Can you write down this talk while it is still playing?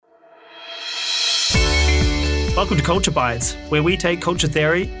Welcome to Culture Bites, where we take culture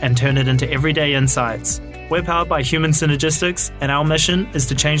theory and turn it into everyday insights. We're powered by Human Synergistics, and our mission is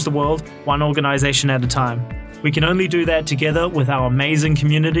to change the world one organisation at a time. We can only do that together with our amazing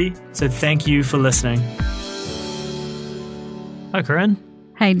community, so thank you for listening. Hi, Corinne.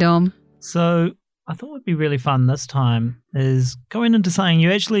 Hey, Dom. So I thought would be really fun this time is going into something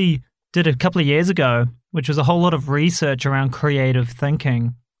you actually did a couple of years ago, which was a whole lot of research around creative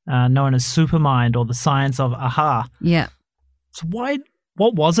thinking, known as Supermind or the science of aha. Yeah. So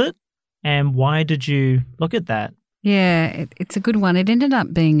what was it and why did you look at that? Yeah, it's a good one. It ended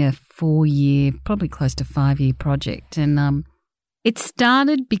up being a 4-year, probably close to 5-year project. And it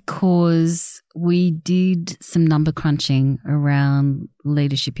started because we did some number crunching around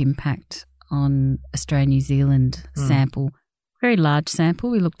leadership impact on Australia-New Zealand sample. Very large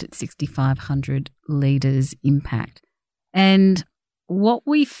sample. We looked at 6,500 leaders' impact. And what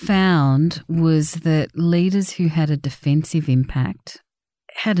we found was that leaders who had a defensive impact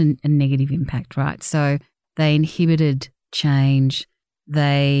had a negative impact, right? So they inhibited change.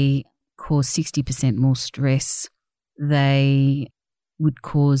 They caused 60% more stress. They would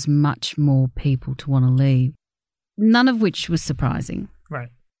cause much more people to want to leave, none of which was surprising. Right.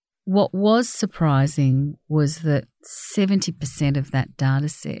 What was surprising was that 70% of that data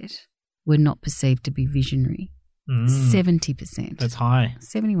set were not perceived to be visionary. 70%. That's high.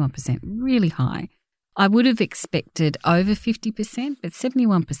 71%, really high. I would have expected over 50%, but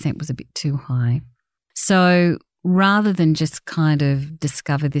 71% was a bit too high. So rather than just kind of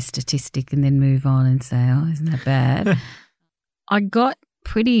discover this statistic and then move on and say, oh, isn't that bad? I got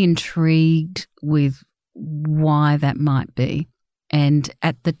pretty intrigued with why that might be. And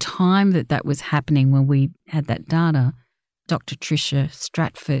at the time that was happening, when we had that data, Dr. Tricia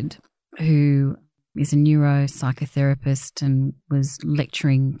Stratford, who is a neuropsychotherapist and was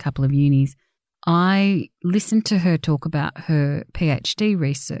lecturing a couple of unis, I listened to her talk about her PhD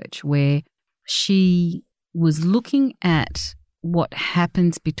research where she was looking at what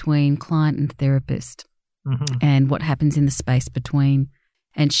happens between client and therapist and what happens in the space between.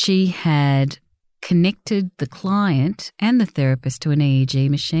 And she had connected the client and the therapist to an EEG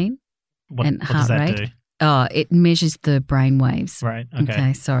machine and heart rate. Does that do? Oh, it measures the brain waves. Right.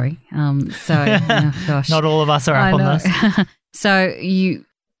 Okay, sorry. Oh gosh. Not all of us are up on this. So you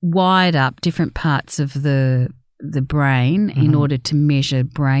wired up different parts of the brain in order to measure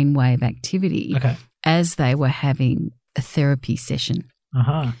brainwave activity as they were having a therapy session.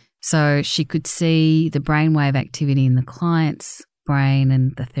 So she could see the brainwave activity in the client's brain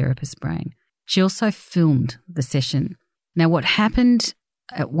and the therapist's brain. She also filmed the session. Now, what happened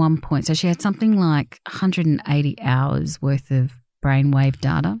at one point, so she had something like 180 hours worth of brainwave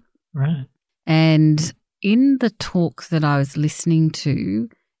data. Right. And in the talk that I was listening to,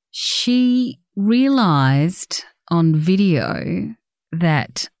 she realised on video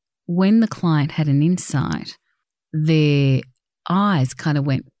that when the client had an insight, their eyes kind of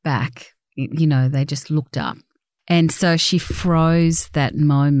went back, they just looked up. And so she froze that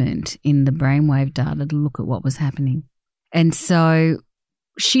moment in the brainwave data to look at what was happening. And so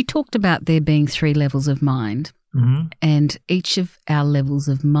she talked about there being 3 levels of mind, and each of our levels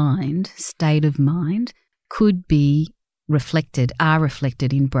of mind, state of mind, could be are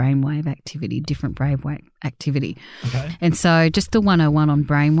reflected in brainwave activity, different brainwave activity. Okay. And so just the 101 on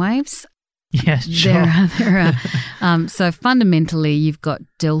brainwaves. Yes, sure. There are. So fundamentally, you've got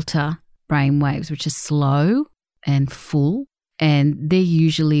delta brainwaves, which are slow and full, and they're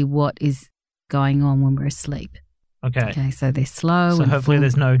usually what is going on when we're asleep. Okay, so they're slow. So and hopefully full.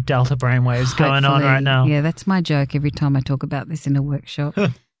 there's no delta brainwaves going on right now. Yeah, that's my joke every time I talk about this in a workshop.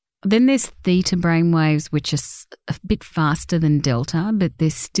 Then there's theta brainwaves, which are a bit faster than delta, but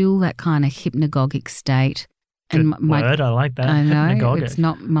there's still that kind of hypnagogic state. Good word, I like that. I know, hypnagogic. It's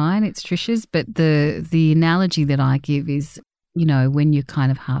not mine, it's Trisha's, but the analogy that I give is, when you're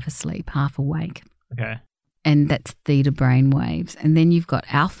kind of half asleep, half awake. Okay. And that's theta brainwaves. And then you've got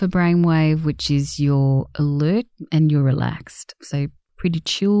alpha brainwave, which is you're alert and you're relaxed. So pretty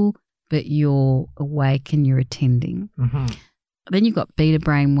chill, but you're awake and you're attending. Then you've got beta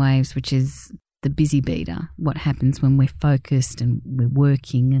brainwaves, which is the busy beta, what happens when we're focused and we're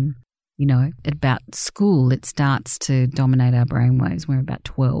working. And, at about school, it starts to dominate our brainwaves. We're about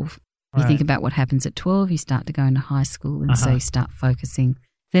 12. You think about what happens at 12, you start to go into high school, and so you start focusing.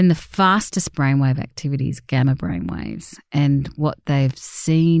 Then the fastest brainwave activity is gamma brainwaves. And what they've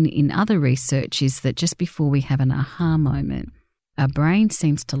seen in other research is that just before we have an aha moment, our brain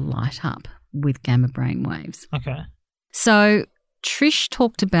seems to light up with gamma brainwaves. Okay. So Trish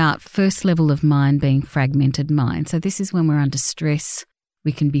talked about first level of mind being fragmented mind. So this is when we're under stress.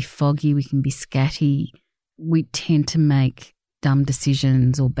 We can be foggy, we can be scatty, we tend to make dumb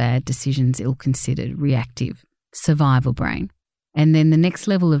decisions or bad decisions, ill-considered, reactive, survival brain. And then the next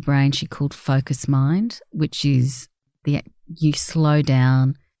level of brain she called focus mind, which is you slow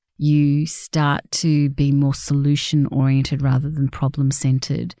down, you start to be more solution-oriented rather than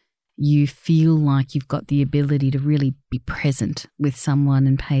problem-centered. You feel like you've got the ability to really be present with someone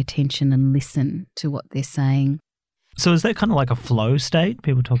and pay attention and listen to what they're saying. So is that kind of like a flow state?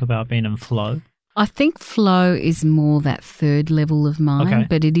 People talk about being in flow. I think flow is more that third level of mind, Okay.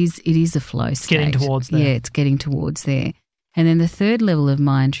 but it is a flow state. Getting towards there. Yeah, it's getting towards there. And then the third level of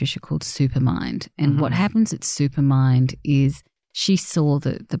mind, Tricia, called supermind. And what happens at supermind is she saw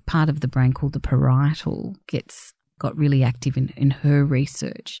that the part of the brain called the parietal got really active in her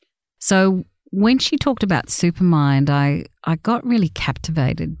research. So when she talked about supermind, I got really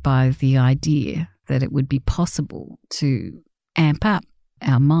captivated by the idea that it would be possible to amp up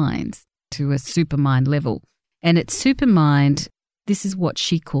our minds to a supermind level. And at supermind, this is what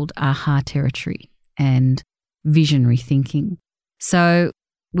she called aha territory and visionary thinking. So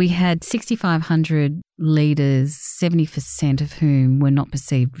we had 6,500 leaders, 70% of whom were not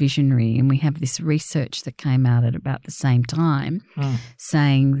perceived visionary. And we have this research that came out at about the same time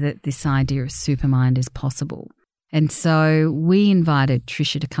saying that this idea of supermind is possible. And so we invited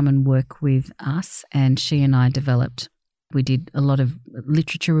Tricia to come and work with us, and she and I we did a lot of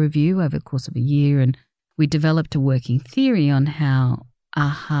literature review over the course of a year, and we developed a working theory on how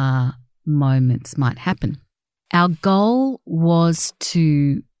aha moments might happen. Our goal was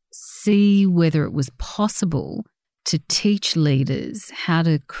to see whether it was possible to teach leaders how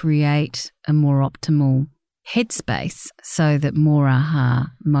to create a more optimal headspace so that more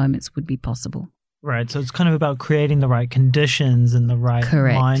aha moments would be possible. Right. So it's kind of about creating the right conditions and the right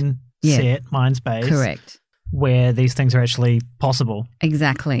mindset, mind space. Correct. Where these things are actually possible.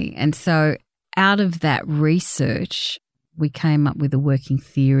 Exactly. And so out of that research, we came up with a working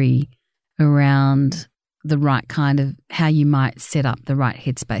theory around the right kind of how you might set up the right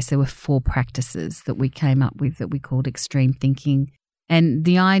headspace. There were 4 practices that we came up with that we called extreme thinking. And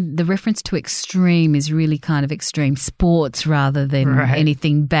the reference to extreme is really kind of extreme sports rather than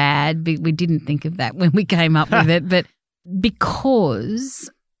anything bad. We didn't think of that when we came up with it. But because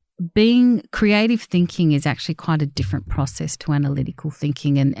being creative thinking is actually quite a different process to analytical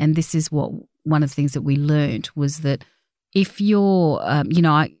thinking. And this is one of the things that we learned was that if you're,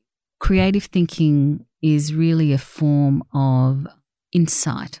 creative thinking is really a form of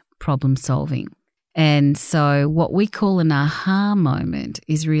insight, problem solving. And so what we call an aha moment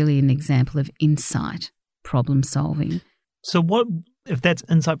is really an example of insight, problem solving. So what, if that's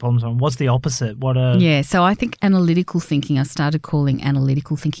insight problem solving, what's the opposite? Yeah, so I think analytical thinking, I started calling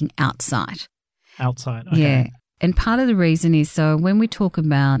analytical thinking outsight. Outside, okay. Yeah, and part of the reason is, so when we talk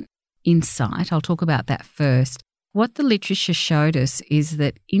about insight, I'll talk about that first. What the literature showed us is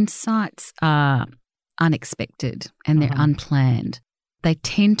that insights are unexpected and they're unplanned. They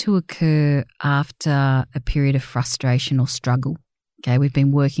tend to occur after a period of frustration or struggle. Okay, we've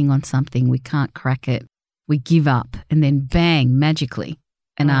been working on something, we can't crack it, we give up, and then bang, magically,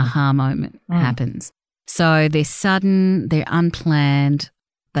 an aha moment happens. So they're sudden, they're unplanned,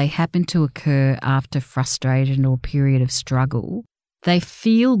 they happen to occur after frustration or period of struggle. They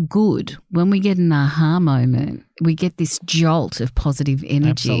feel good. When we get an aha moment, we get this jolt of positive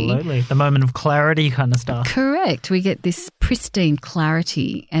energy. Absolutely. The moment of clarity kind of stuff. Correct. We get this pristine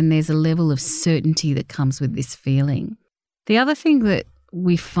clarity and there's a level of certainty that comes with this feeling. The other thing that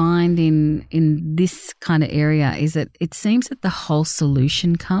we find in this kind of area is that it seems that the whole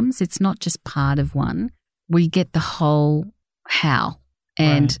solution comes. It's not just part of one. We get the whole how.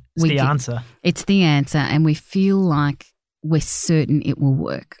 And it's the answer. It's the answer, and we feel like we're certain it will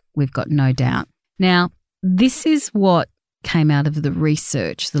work. We've got no doubt. Now, this is what came out of the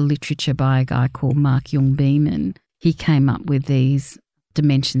research, the literature by a guy called Mark Jung Beeman. He came up with these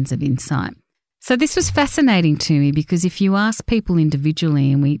dimensions of insight. So this was fascinating to me because if you ask people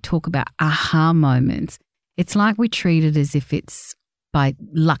individually and we talk about aha moments, it's like we treat it as if it's by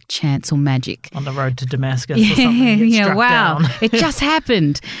luck, chance or magic. On the road to Damascus or something. Yeah, wow. Down. It just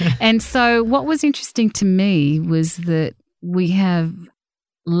happened. And so what was interesting to me was that we have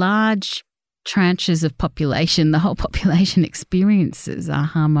large tranches of population, the whole population experiences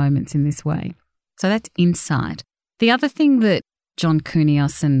aha moments in this way. So that's insight. The other thing that John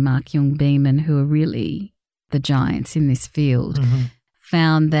Kounios and Mark Jung Beeman, who are really the giants in this field,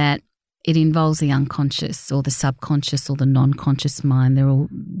 found that it involves the unconscious or the subconscious or the non-conscious mind. They're all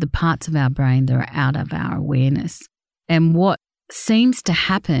the parts of our brain that are out of our awareness. And what seems to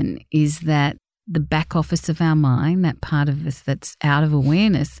happen is that the back office of our mind, that part of us that's out of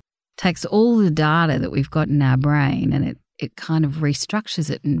awareness, takes all the data that we've got in our brain and it kind of restructures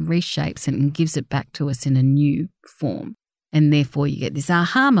it and reshapes it and gives it back to us in a new form. And therefore you get this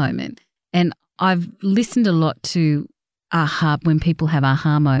aha moment. And I've listened a lot to aha when people have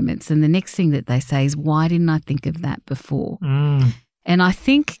aha moments, and the next thing that they say is, why didn't I think of that before? And I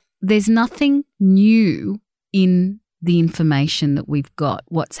think there's nothing new in the information that we've got.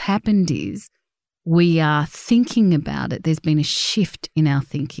 What's happened is we are thinking about it. There's been a shift in our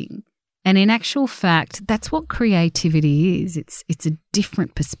thinking. And in actual fact, that's what creativity is. It's a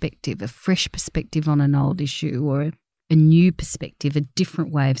different perspective, a fresh perspective on an old issue, or a new perspective, a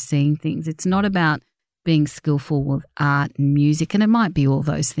different way of seeing things. It's not about being skillful with art and music, and it might be all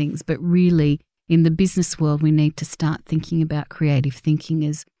those things, but really in the business world, we need to start thinking about creative thinking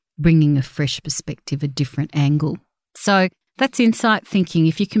as bringing a fresh perspective, a different angle. So that's insight thinking.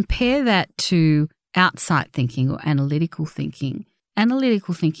 If you compare that to outside thinking or analytical thinking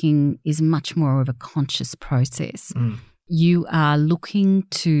is much more of a conscious process. You are looking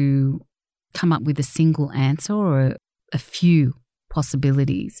to come up with a single answer or a few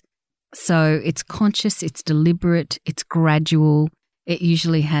possibilities. So it's conscious, it's deliberate, it's gradual. It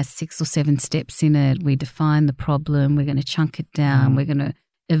usually has 6 or 7 steps in it. We define the problem, we're going to chunk it down, we're going to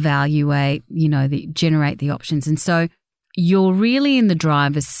evaluate, generate the options. And so you're really in the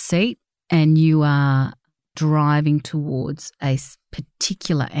driver's seat and you are driving towards a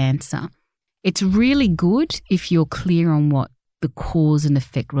particular answer. It's really good if you're clear on what the cause and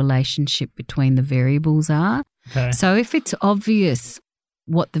effect relationship between the variables are. Okay. So if it's obvious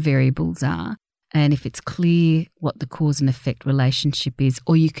what the variables are, and if it's clear what the cause and effect relationship is,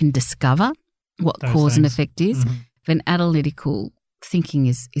 or you can discover what Those cause and things. effect is, then analytical thinking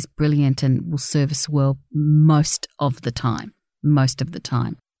is brilliant and will serve us well most of the time.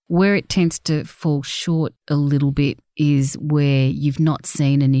 Where it tends to fall short a little bit is where you've not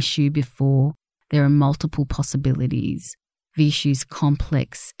seen an issue before. There are multiple possibilities. The issue's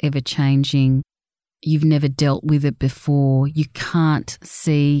complex, ever-changing. You've never dealt with it before. You can't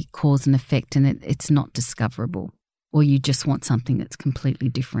see cause and effect and it's not discoverable, or you just want something that's completely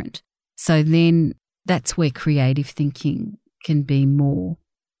different. So then that's where creative thinking can be more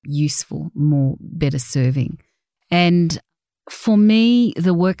useful, better serving. And for me,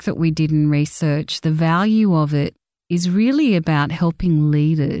 the work that we did in research, the value of it is really about helping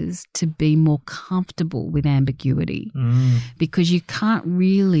leaders to be more comfortable with ambiguity, because you can't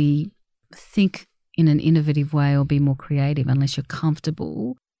really think in an innovative way or be more creative unless you're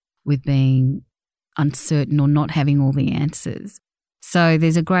comfortable with being uncertain or not having all the answers. So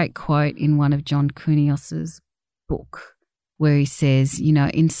there's a great quote in one of John Kunios's book where he says,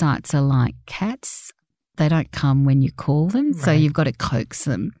 insights are like cats. They don't come when you call them, so you've got to coax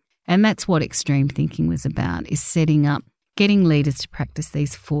them. And that's what extreme thinking was about, is setting up, getting leaders to practice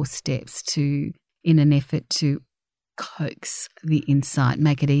these 4 steps in an effort to coax the insight,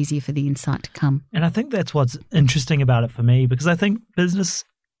 make it easier for the insight to come. And I think that's what's interesting about it for me, because I think business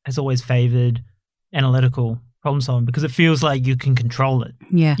has always favored analytical problem solving because it feels like you can control it.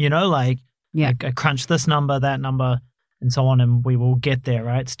 Yeah. I crunch this number, that number, and so on, and we will get there,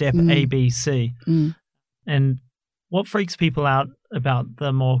 right? Step A, B, C. And what freaks people out about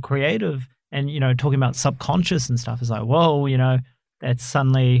the more creative and, talking about subconscious and stuff is like, whoa, that's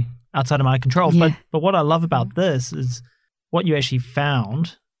suddenly outside of my control. Yeah. But what I love about this is what you actually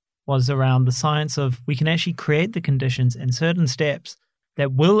found was around the science of we can actually create the conditions and certain steps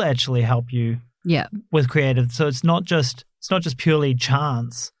that will actually help you with creative. So it's not just purely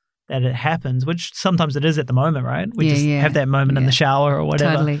chance that it happens, which sometimes it is at the moment, right? We have that moment in the shower or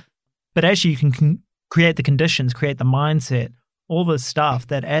whatever. Totally. But actually you can create the conditions, create the mindset, all this stuff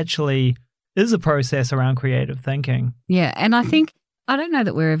that actually is a process around creative thinking. Yeah, and I don't know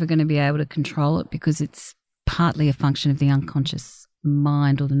that we're ever going to be able to control it because it's partly a function of the unconscious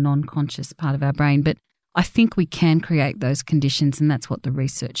mind or the non-conscious part of our brain. But I think we can create those conditions, and that's what the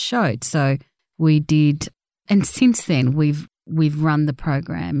research showed. So we did, and since then we've run the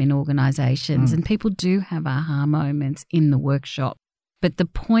program in organisations and people do have aha moments in the workshop. But the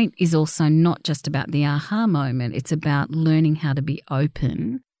point is also not just about the aha moment. It's about learning how to be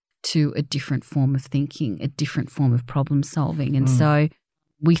open to a different form of thinking, a different form of problem solving. And so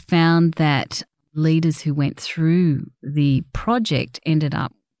we found that leaders who went through the project ended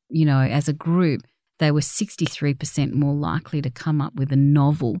up, as a group, they were 63% more likely to come up with a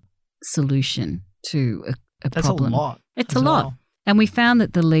novel solution to a problem. That's a lot. It's a lot. Well. And we found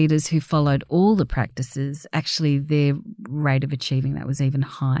that the leaders who followed all the practices, actually their rate of achieving that was even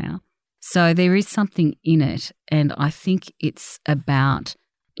higher. So there is something in it, and I think it's about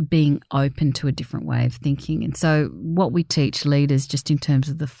being open to a different way of thinking. And so what we teach leaders just in terms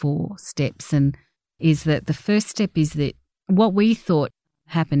of the 4 steps is that the first step is that what we thought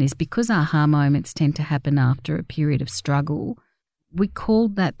happened is because aha moments tend to happen after a period of struggle, we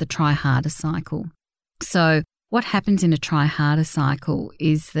called that the try harder cycle. So what happens in a try harder cycle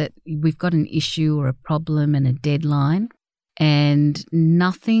is that we've got an issue or a problem and a deadline, and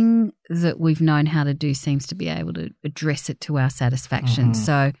nothing that we've known how to do seems to be able to address it to our satisfaction.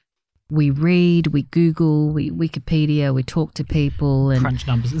 So we read, we Google, we Wikipedia, we talk to people. And crunch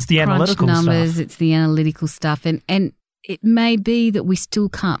numbers. It's the analytical stuff. It's the analytical stuff. And it may be that we still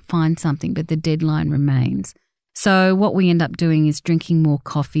can't find something, but the deadline remains. So what we end up doing is drinking more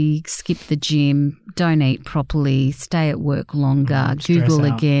coffee, skip the gym, don't eat properly, stay at work longer, Google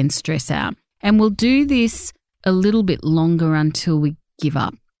again, stress out. And we'll do this a little bit longer until we give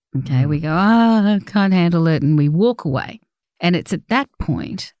up. Okay, we go, I can't handle it, and we walk away. And it's at that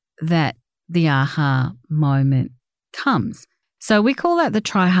point that the aha moment comes. So we call that the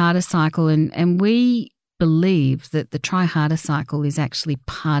try harder cycle, and we believe that the try harder cycle is actually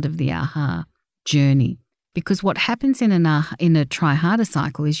part of the aha journey. Because what happens in a try harder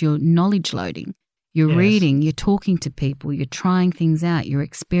cycle is you're knowledge loading. You're reading, you're talking to people, you're trying things out, you're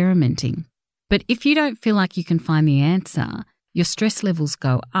experimenting. But if you don't feel like you can find the answer, your stress levels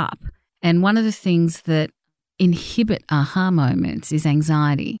go up. And one of the things that inhibit aha moments is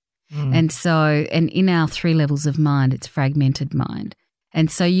anxiety. And in our 3 levels of mind, it's fragmented mind. And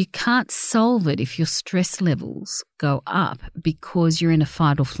so you can't solve it if your stress levels go up because you're in a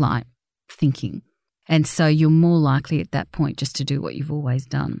fight or flight thinking. And so you're more likely at that point just to do what you've always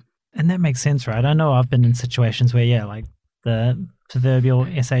done. And that makes sense, right? I know I've been in situations where, like the proverbial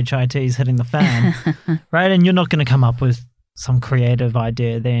SHIT is hitting the fan, right? And you're not going to come up with some creative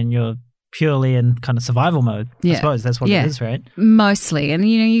idea then. You're purely in kind of survival mode. I suppose that's what it is, right? Mostly. And,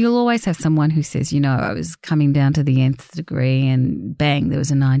 you'll always have someone who says, I was coming down to the nth degree and bang, there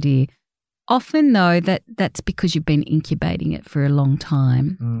was an idea. Often, though, that's because you've been incubating it for a long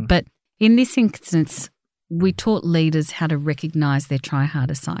time. But in this instance, we taught leaders how to recognise their try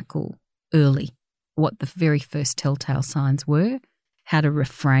harder cycle early, what the very first telltale signs were, how to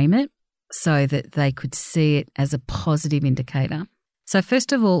reframe it so that they could see it as a positive indicator. So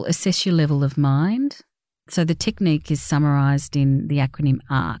first of all, assess your level of mind. So the technique is summarised in the acronym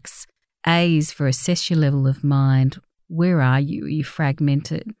ARCS. A is for assess your level of mind. Where are you? Are you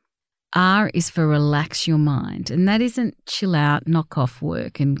fragmented? R is for relax your mind. And that isn't chill out, knock off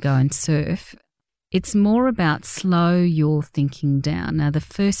work and go and surf. It's more about slow your thinking down. Now,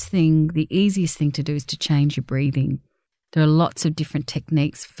 the easiest thing to do is to change your breathing. There are lots of different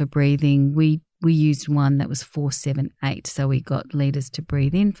techniques for breathing. We used one that was 4-7-8. So we got leaders to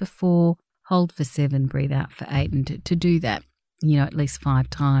breathe in for 4, hold for 7, breathe out for 8, and to do that, at least 5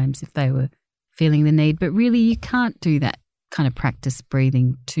 times if they were feeling the need. But really, you can't do that kind of practice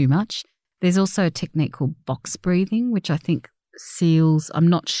breathing too much. There's also a technique called box breathing, which I think SEALs, I'm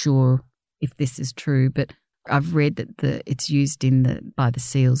not sure if this is true, but I've read that it's used by the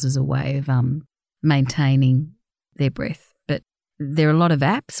SEALs as a way of maintaining their breath. But there are a lot of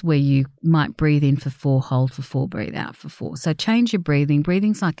apps where you might breathe in for 4, hold for 4, breathe out for 4. So change your breathing.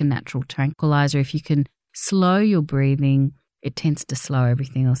 Breathing's like a natural tranquilizer. If you can slow your breathing, it tends to slow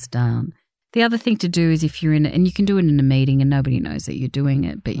everything else down. The other thing to do is if you're and you can do it in a meeting and nobody knows that you're doing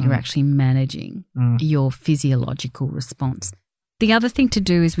it, but you're actually managing your physiological response. The other thing to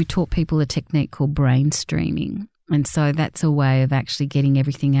do is we taught people a technique called brainstorming. And so that's a way of actually getting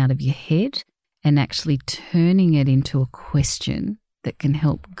everything out of your head and actually turning it into a question that can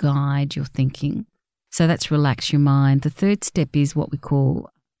help guide your thinking. So that's relax your mind. The third step is what we call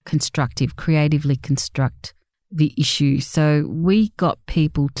creatively construct the issue. So we got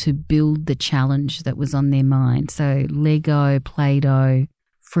people to build the challenge that was on their mind. So Lego, Play-Doh,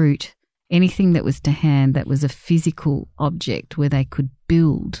 fruit, anything that was to hand that was a physical object where they could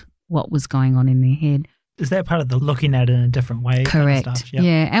build what was going on in their head. Is that part of the looking at it in a different way? Correct. Kind of stuff?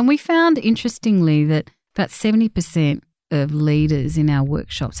 Yeah. And we found, interestingly, that about 70% of leaders in our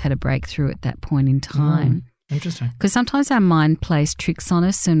workshops had a breakthrough at that point in time. Interesting. Because sometimes our mind plays tricks on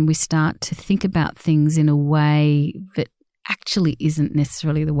us and we start to think about things in a way that actually isn't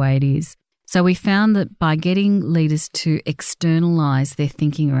necessarily the way it is. So we found that by getting leaders to externalize their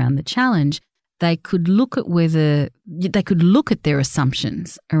thinking around the challenge, they could look at their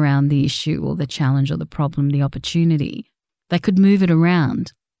assumptions around the issue or the challenge or the problem, the opportunity. They could move it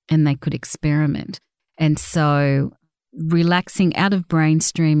around and they could experiment. And so relaxing out of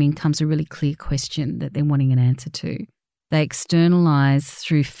brainstorming comes a really clear question that they're wanting an answer to. They externalize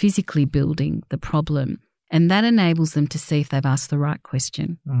through physically building the problem And that enables them to see if they've asked the right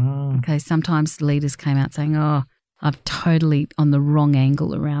question. Okay, sometimes leaders came out saying, oh, I'm totally on the wrong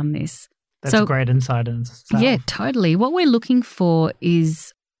angle around this. That's a great insight in itself. Yeah, totally. What we're looking for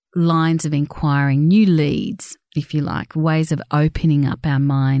is lines of inquiring, new leads, if you like, ways of opening up our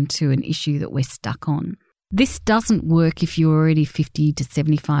mind to an issue that we're stuck on. This doesn't work if you're already 50 to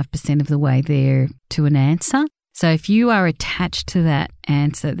 75% of the way there to an answer. So if you are attached to that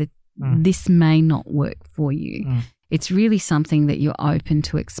answer, that this may not work for you. It's really something that you're open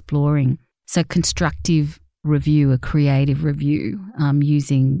to exploring. So constructive review, a creative review,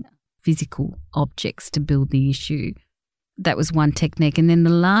 using physical objects to build the issue. That was one technique. And then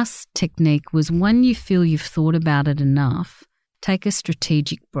the last technique was when you feel you've thought about it enough, take a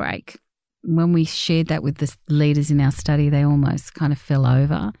strategic break. When we shared that with the leaders in our study, they almost kind of fell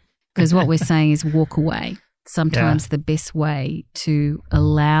over because what we're saying is walk away. Sometimes the best way to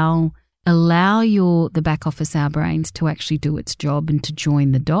allow the back office, our brains, to actually do its job and to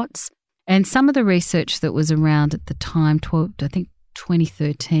join the dots. And some of the research that was around at the time, I think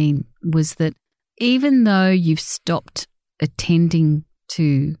 2013, was that even though you've stopped attending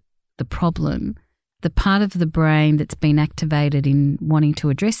to the problem, the part of the brain that's been activated in wanting to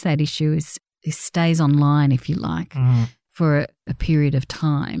address that issue stays online, if you like, for a period of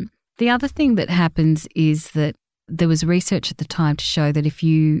time. The other thing that happens is that there was research at the time to show that if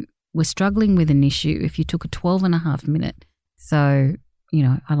you were struggling with an issue, if you took a 12.5 minute, so,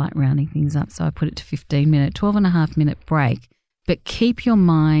 I like rounding things up, so I put it to 15-minute, 12.5 minute break, but keep your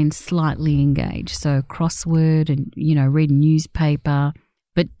mind slightly engaged. So crossword and, read a newspaper,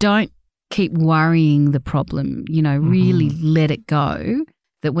 but don't keep worrying the problem, really let it go,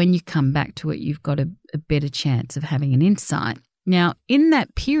 that when you come back to it, you've got a better chance of having an insight. Now, in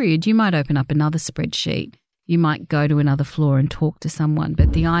that period, you might open up another spreadsheet. You might go to another floor and talk to someone.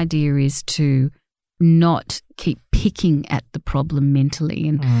 But the idea is to not keep picking at the problem mentally.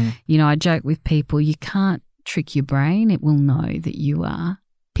 And, I joke with people, you can't trick your brain. It will know that you are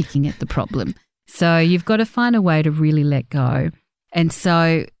picking at the problem. So you've got to find a way to really let go. And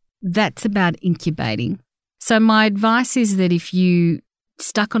so that's about incubating. So my advice is that if you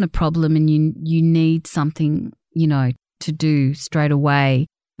stuck on a problem and you need something, to do straight away,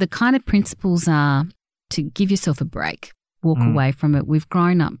 the kind of principles are to give yourself a break, walk away from it. We've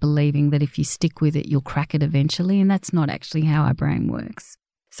grown up believing that if you stick with it, you'll crack it eventually, and that's not actually how our brain works.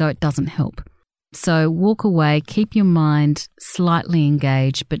 So it doesn't help. So walk away, keep your mind slightly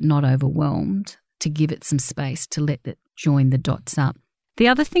engaged but not overwhelmed, to give it some space to let it join the dots up. The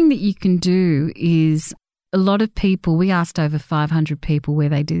other thing that you can do is a lot of people, we asked over 500 people where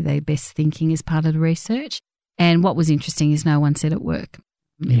they do their best thinking as part of the research. And what was interesting is no one said at work.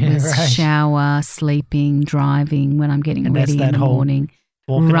 It was shower, sleeping, driving, when I'm getting ready in the morning,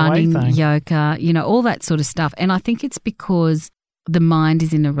 running, yoga, all that sort of stuff. And I think it's because the mind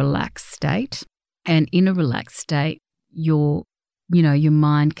is in a relaxed state. And in a relaxed state, your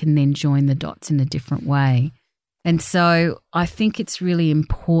mind can then join the dots in a different way. And so I think it's really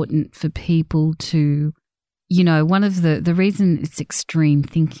important for people to, one of the reason it's extreme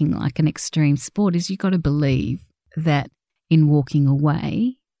thinking, like an extreme sport, is you've got to believe that in walking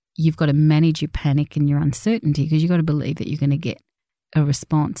away, you've got to manage your panic and your uncertainty, because you've got to believe that you're going to get a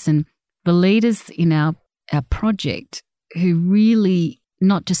response. And the leaders in our project who really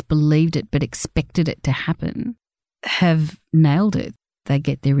not just believed it but expected it to happen have nailed it. They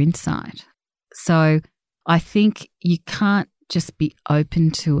get their insight. So I think you can't just be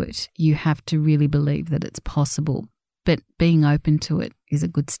open to it. You have to really believe that it's possible. But being open to it is a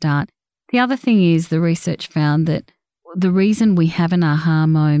good start. The other thing is the research found that the reason we have an aha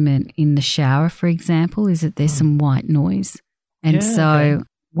moment in the shower, for example, is that there's some white noise. And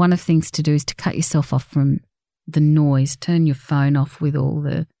one of the things to do is to cut yourself off from the noise, turn your phone off with all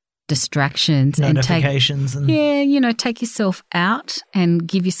the distractions, notifications, take yourself out and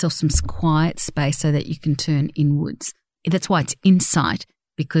give yourself some quiet space so that you can turn inwards. That's why it's insight,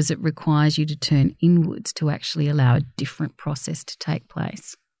 because it requires you to turn inwards to actually allow a different process to take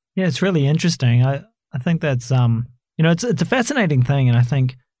place. Yeah, it's really interesting. I think that's it's a fascinating thing, and I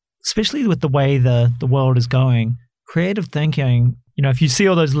think especially with the way the world is going, creative thinking. If you see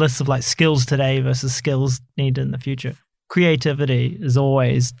all those lists of like skills today versus skills needed in the future, creativity is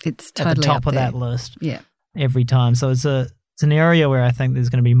always it's totally at the top of there. That list. Yeah, every time. So it's an area where I think there's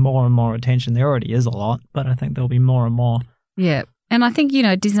going to be more and more attention. There already is a lot, but I think there'll be more and more. Yeah, and I think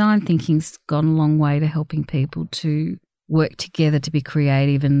design thinking's gone a long way to helping people to work together to be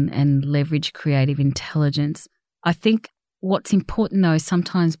creative and leverage creative intelligence. I think what's important though is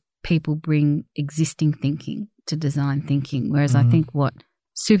sometimes people bring existing thinking to design thinking, whereas I think what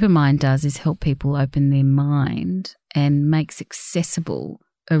Supermind does is help people open their mind and makes accessible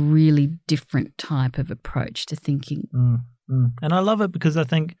a really different type of approach to thinking. And I love it because I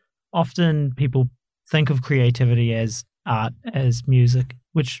think often people think of creativity as art, as music,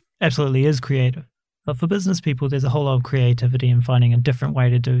 which absolutely is creative. But for business people, there's a whole lot of creativity in finding a different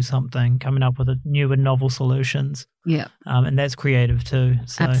way to do something, coming up with new and novel solutions. Yeah. And that's creative too.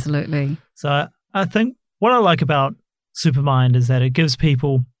 So, absolutely. So I think what I like about Supermind is that it gives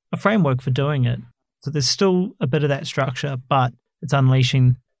people a framework for doing it. So there's still a bit of that structure, but it's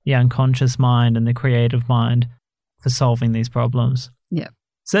unleashing the unconscious mind and the creative mind for solving these problems. Yeah.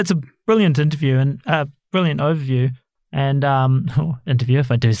 So that's a brilliant interview and a brilliant overview. And interview,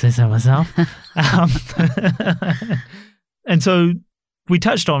 if I do say so myself. And so we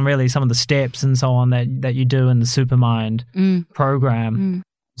touched on really some of the steps and so on that you do in the Supermind program.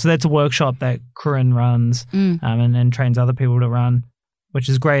 So that's a workshop that Corinne runs and trains other people to run, which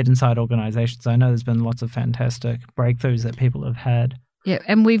is great inside organizations. I know there's been lots of fantastic breakthroughs that people have had. Yeah,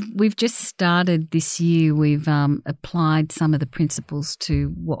 and we've just started this year. We've applied some of the principles to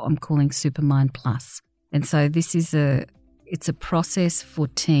what I'm calling Supermind Plus. And so this is it's a process for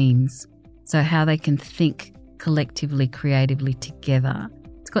teams, so how they can think collectively, creatively together.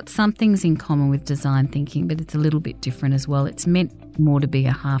 It's got some things in common with design thinking, but it's a little bit different as well. It's meant more to be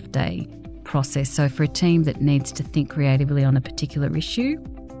a half-day process. So for a team that needs to think creatively on a particular issue,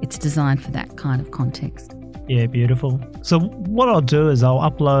 it's designed for that kind of context. Yeah, beautiful. So what I'll do is I'll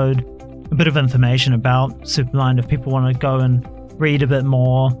upload a bit of information about Supermind if people want to go and read a bit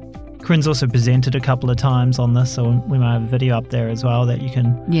more. Corinne's also presented a couple of times on this, so we might have a video up there as well that you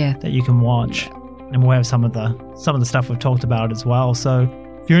can watch, and we'll have some of the stuff we've talked about as well. So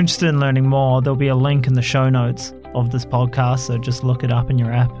if you're interested in learning more, there'll be a link in the show notes of this podcast. So just look it up in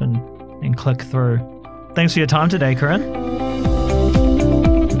your app and click through. Thanks for your time today, Corinne.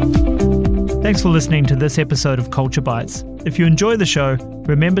 Thanks for listening to this episode of Culture Bites. If you enjoy the show,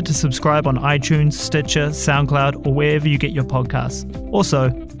 remember to subscribe on iTunes, Stitcher, SoundCloud, or wherever you get your podcasts.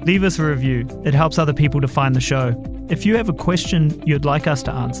 Also, leave us a review. It helps other people to find the show. If you have a question you'd like us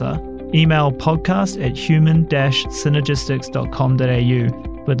to answer, email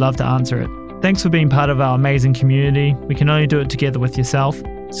podcast@human-synergistics.com.au. We'd love to answer it. Thanks for being part of our amazing community. We can only do it together with yourself.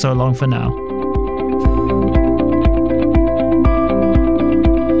 So long for now.